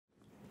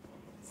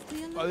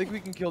I think we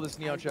can kill the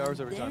Sneon showers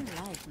every time.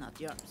 Life, not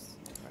yours.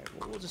 Alright,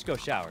 well, we'll just go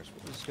showers.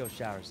 We'll just go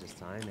showers this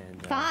time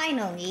and...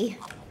 Finally.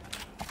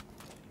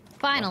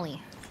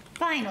 Finally.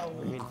 Finally.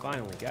 I mean,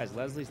 finally. Guys,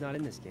 Leslie's not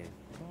in this game.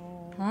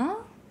 Huh?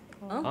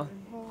 Huh?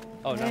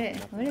 Oh, no.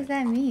 What does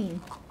that mean?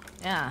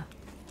 Yeah.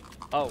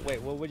 Oh,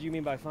 wait, well, what do you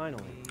mean by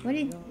finally? What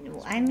did...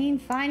 I mean,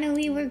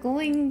 finally we're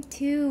going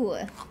to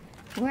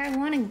where I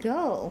want to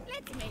go.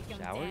 Let's make them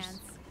Showers? dance.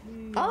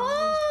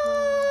 Oh!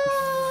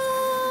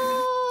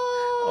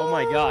 Oh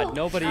my god,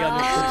 nobody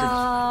understood.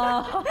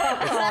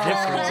 It's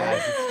different,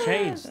 guys. It's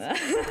changed.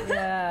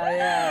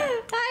 Yeah.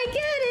 I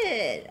get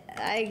it.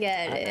 I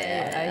get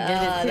it. I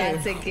get it too.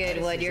 That's a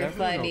good one. Is You're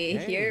everyone funny.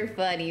 okay? You're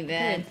funny,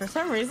 man. Dude, for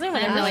some reason,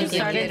 That whenever she was a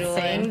started good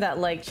saying one. that,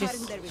 like,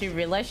 she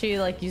realized she,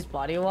 like, used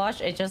body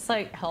wash, it just,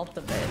 like, helped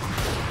a bit.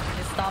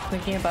 Just stopped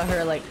thinking about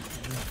her, like...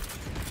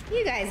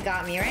 You guys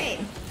got me, right?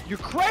 You're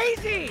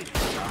crazy!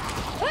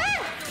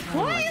 Ah!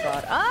 Oh my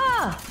god.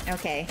 Ah!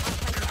 Okay.